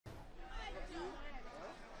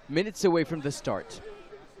Minutes away from the start.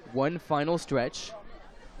 One final stretch,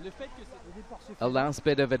 a last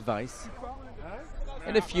bit of advice,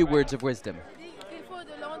 and a few words of wisdom.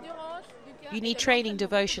 You need training,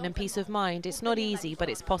 devotion and peace of mind. It's not easy, but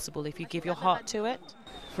it's possible if you give your heart to it.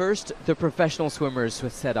 First, the professional swimmers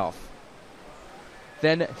set off.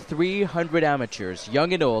 Then 300 amateurs,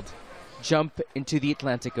 young and old, jump into the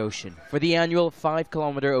Atlantic Ocean for the annual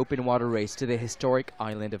 5-kilometer open water race to the historic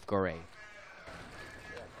island of Goree.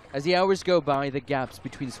 As the hours go by, the gaps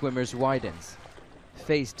between swimmers widens.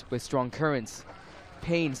 Faced with strong currents,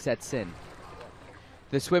 pain sets in.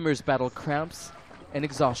 The swimmers battle cramps and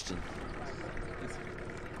exhaustion.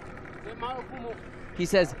 He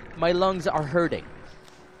says, "My lungs are hurting."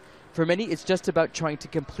 For many, it's just about trying to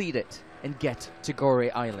complete it and get to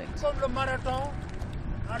Goree Island. It's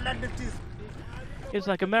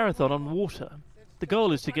like a marathon on water. The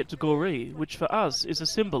goal is to get to Goree, which for us is a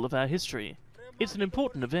symbol of our history. It's an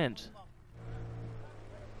important event.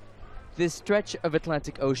 This stretch of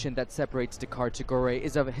Atlantic Ocean that separates Dakar to Goree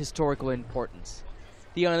is of historical importance.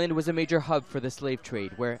 The island was a major hub for the slave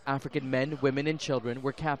trade, where African men, women and children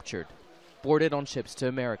were captured, boarded on ships to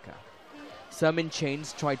America. Some in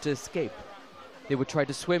chains tried to escape. They would try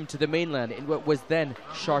to swim to the mainland in what was then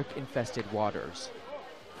shark-infested waters.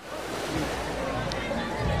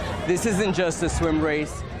 This isn't just a swim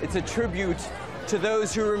race, it's a tribute to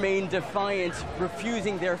those who remain defiant,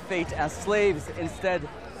 refusing their fate as slaves, instead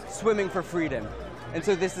swimming for freedom. And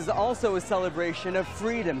so this is also a celebration of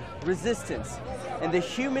freedom, resistance, and the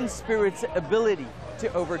human spirit's ability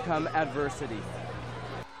to overcome adversity.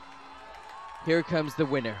 Here comes the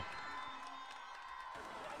winner.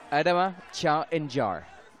 Adama Cha Njar,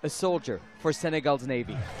 a soldier for Senegal's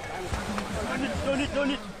Navy.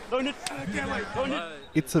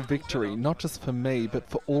 It's a victory, not just for me, but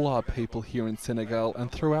for all our people here in Senegal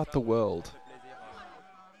and throughout the world.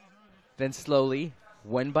 Then slowly,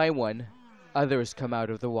 one by one, others come out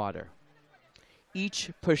of the water,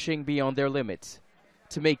 each pushing beyond their limits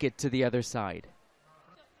to make it to the other side.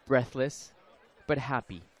 Breathless, but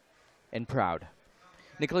happy and proud.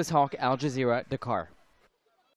 Nicolas, Haque, Al Jazeera, Dakar.